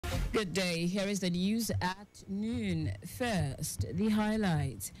Good day. Here is the news at noon. First, the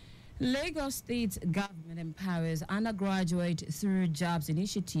highlights. Lagos State government empowers undergraduate through Jobs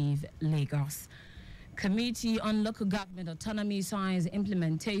Initiative, Lagos. Committee on Local Government Autonomy signs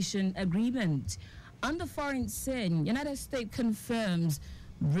implementation agreement. Under foreign sin, United States confirms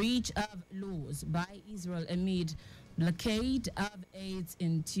breach of laws by Israel amid blockade of aids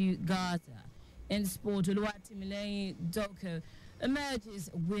into Gaza. In sport, LUNCHTIMEWAKA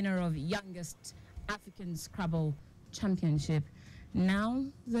emerges winner of youngest African Scrabble Championship. Now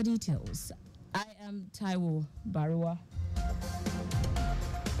the details. I am Taiwo Barua.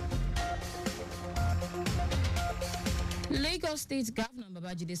 Lagos State Governor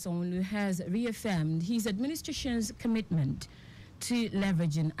Babajide Sanwo-Olu has reaffirmed his administration's commitment to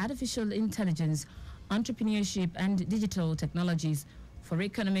leveraging artificial intelligence, entrepreneurship and digital technologies for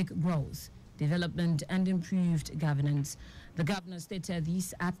economic growth, development and improved governance. The governor stated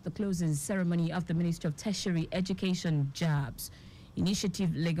this at the closing ceremony of the Ministry of Tertiary Education Jobs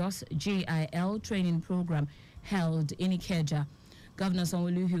Initiative Lagos JIL training program held in Ikeja. Governor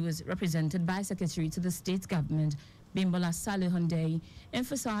Sanwo-Olu, who was represented by Secretary to the State Government Bimbola Salihunde,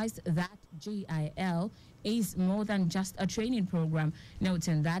 emphasized that JIL is more than just a training program,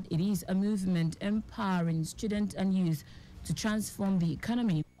 noting that it is a movement empowering students and youth to transform the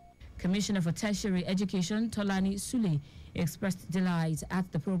economy. Commissioner for Tertiary Education Tolani Sule expressed delight at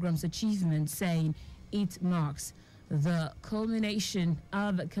the program's achievement, saying it marks the culmination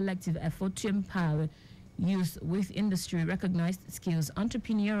of a collective effort to empower youth with industry-recognized skills,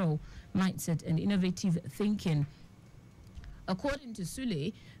 entrepreneurial mindset, and innovative thinking. According to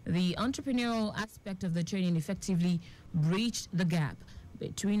Sule, the entrepreneurial aspect of the training effectively breached the gap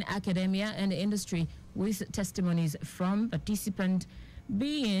between academia and industry, with testimonies from participants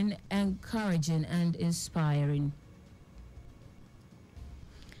being encouraging and inspiring.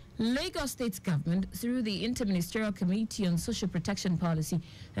 Lagos State Government, through the Interministerial Committee on Social Protection Policy,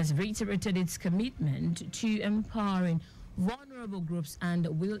 has reiterated its commitment to empowering vulnerable groups and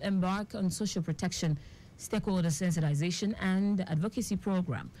will embark on social protection, stakeholder sensitization and advocacy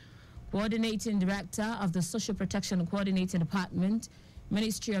program. Coordinating Director of the Social Protection Coordinating Department,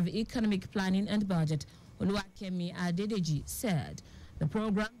 Ministry of Economic Planning and Budget, Oluwakemi Adedeji, said the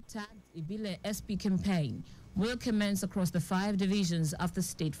program, tagged Ibile SP Campaign, will commence across the 5 divisions of the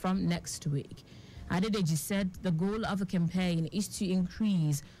state from next week. Adedeji said the goal of the campaign is to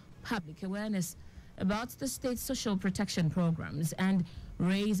increase public awareness about the state's social protection programs and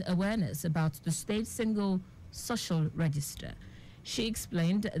raise awareness about the state's single social register. She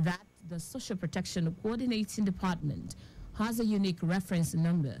explained that the Social Protection Coordinating Department has a unique reference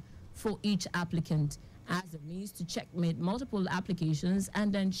number for each applicant as a means to checkmate multiple applications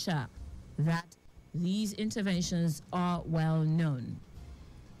and ensure that these interventions are well known.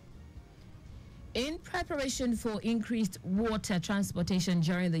 In preparation for increased water transportation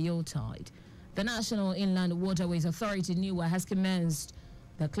during the Yuletide, the National Inland Waterways Authority (NIWA) has commenced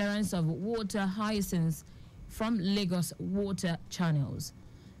the clearance of water hyacinths from Lagos water channels.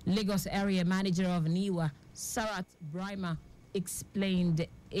 Lagos area manager of NIWA, Sarat Brima, explained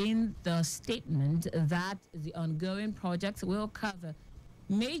in the statement that the ongoing project will cover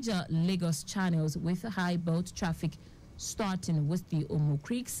major Lagos channels with high boat traffic, starting with the Omo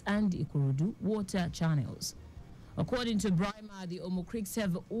Creeks and Ikorodu water channels. According to Brima, the Omo Creeks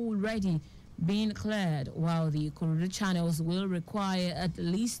have already been cleared, while the Ikorodu channels will require at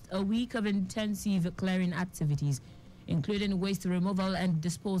least a week of intensive clearing activities, including waste removal and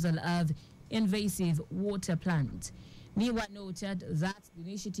disposal of invasive water plants. NIWA noted that the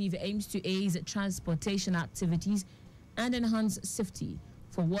initiative aims to ease transportation activities and enhance safety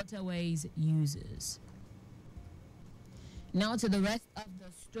for waterways users. Now to the rest of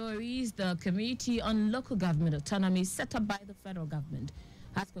the stories. The Committee on Local Government Autonomy, set up by the federal government,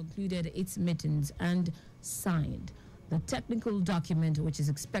 has concluded its meetings and signed the technical document, which is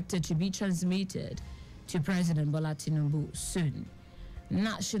expected to be transmitted to President Bola Tinubu soon.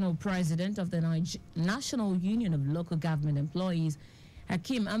 National President of the National Union of Local Government Employees,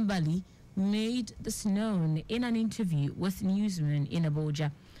 Hakeem Ambali, made this known in an interview with newsmen in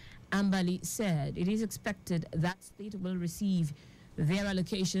Abuja. Ambali said it is expected that state will receive their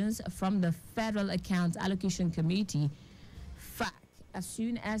allocations from the Federal Accounts Allocation Committee, FAC, as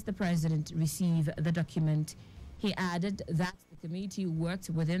soon as the president received the document. He added that the committee worked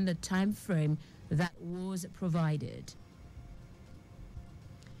within the time frame that was provided.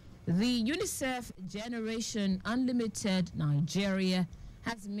 The UNICEF Generation Unlimited Nigeria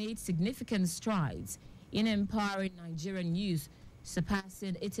has made significant strides in empowering Nigerian youth,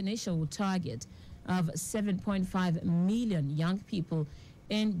 surpassing its initial target of 7.5 million young people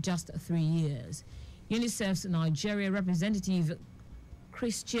in just 3 years. UNICEF's Nigeria representative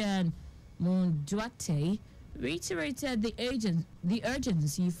Christian Monduate reiterated the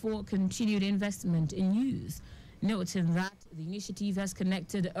urgency for continued investment in youth, noting that the initiative has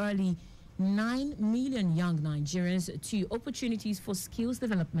connected early 9 million young Nigerians to opportunities for skills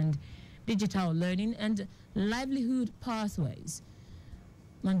development, digital learning, and livelihood pathways.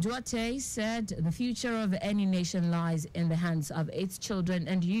 Monduate said the future of any nation lies in the hands of its children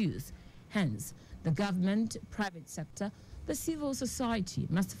and youth. Hence, the government, private sector, the civil society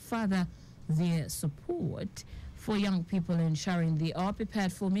must further their support for young people, ensuring they are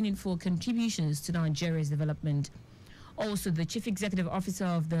prepared for meaningful contributions to Nigeria's development. Also, the Chief Executive Officer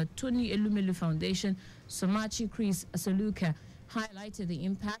of the Tony Elumelu Foundation, Somachi Chris Asoluka, highlighted the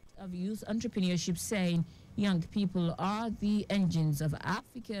impact of youth entrepreneurship, saying young people are the engines of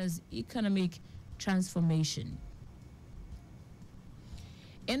Africa's economic transformation.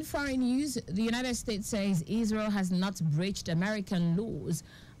 In foreign news, the United States says Israel has not breached American laws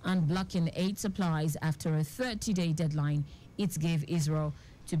on blocking aid supplies after a 30-day deadline it gave Israel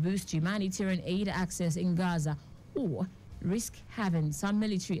to boost humanitarian aid access in Gaza or risk having some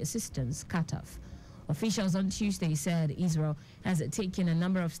military assistance cut off. Officials on Tuesday said Israel has taken a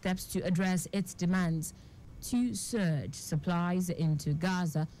number of steps to address its demands to surge supplies into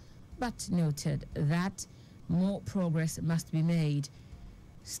Gaza, but noted that more progress must be made.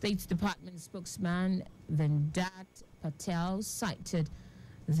 State Department spokesman Vendat Patel cited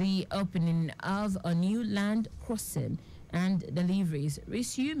the opening of a new land crossing and deliveries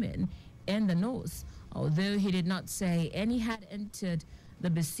resuming in the north, although he did not say any had entered the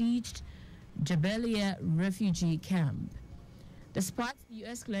besieged Jabalia refugee camp. Despite the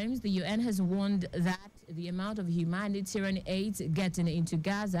U.S. claims, the UN has warned that the amount of humanitarian aid getting into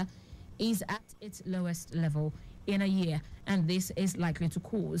Gaza is at its lowest level in a year, and this is likely to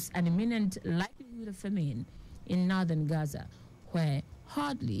cause an imminent likelihood of famine in northern Gaza, where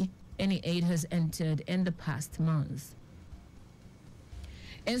hardly any aid has entered in the past month.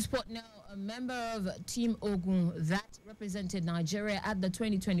 In sport now, a member of Team Ogun that represented Nigeria at the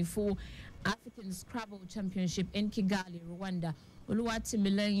 2024 African Scrabble Championship in Kigali, Rwanda,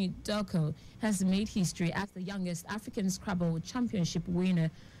 Oluwatimileyin Doko, has made history as the youngest African Scrabble Championship winner.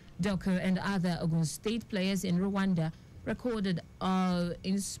 Doko and other Ogun State players in Rwanda recorded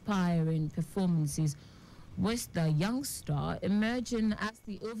inspiring performances, with the young star emerging as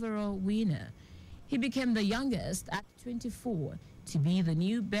the overall winner. He became the youngest at 24 to be the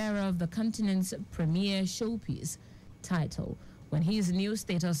new bearer of the continent's premier showpiece title, when his new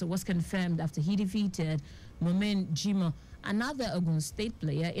status was confirmed after he defeated Momen Jimo, another Ogun State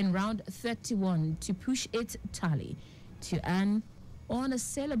player, in round 31 to push its tally to an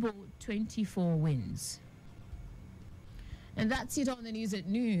unassailable 24 wins. And that's it on the news at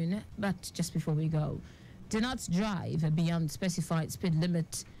noon. But just before we go, do not drive beyond specified speed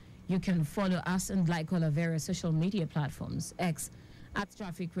limit. You can follow us and like all our various social media platforms. X at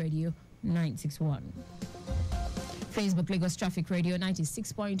Traffic Radio 961. Facebook Lagos Traffic Radio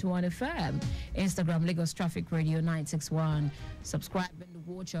 96.1 FM. Instagram Lagos Traffic Radio 961. Subscribe and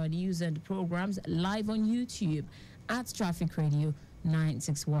watch our news and programs live on YouTube at Traffic Radio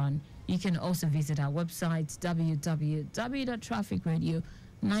 961. You can also visit our website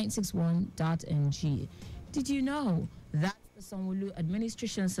www.trafficradio961.ng. Did you know that the Sanwo-Olu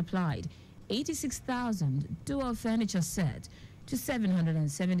administration supplied 86,000 dual furniture set to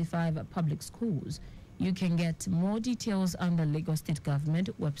 775 public schools? You can get more details on the Lagos State Government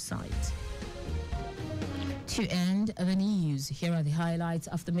website. To end the news, here are the highlights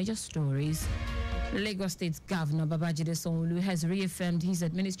of the major stories. Lagos State Governor Babajide Sanwo-Olu has reaffirmed his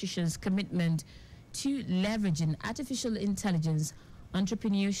administration's commitment to leveraging artificial intelligence,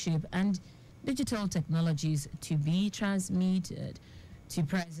 entrepreneurship, and digital technologies to be transmitted to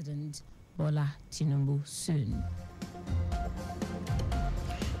President Bola Tinubu soon.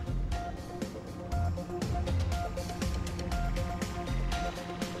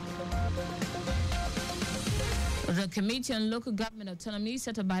 The Committee on Local Government Autonomy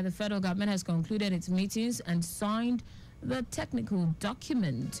set up by the federal government has concluded its meetings and signed the technical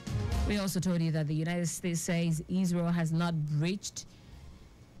document. We also told you that the United States says Israel has not breached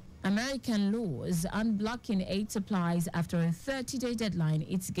American laws on blocking aid supplies after a 30-day deadline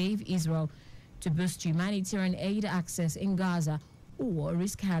it gave Israel to boost humanitarian aid access in Gaza or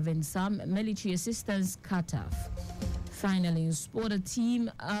risk having some military assistance cut off. Finally, in sport,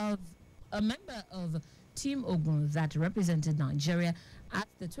 a member of Team Ogun that represented Nigeria at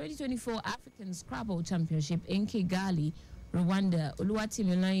the 2024 African Scrabble Championship in Kigali, Rwanda,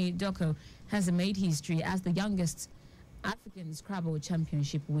 Oluwatimileyin Doko, has made history as the youngest African Scrabble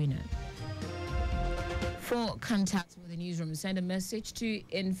Championship winner. For contact with the newsroom, send a message to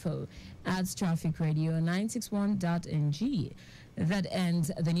info@trafficradio961.ng. That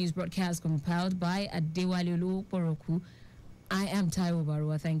ends the news broadcast compiled by Adewale Poroku. I am Taiwo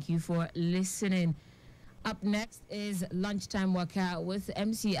Barua. Thank you for listening. Up next is Lunchtime Waka with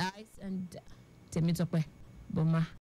MC Ice and Temitokwe Boma.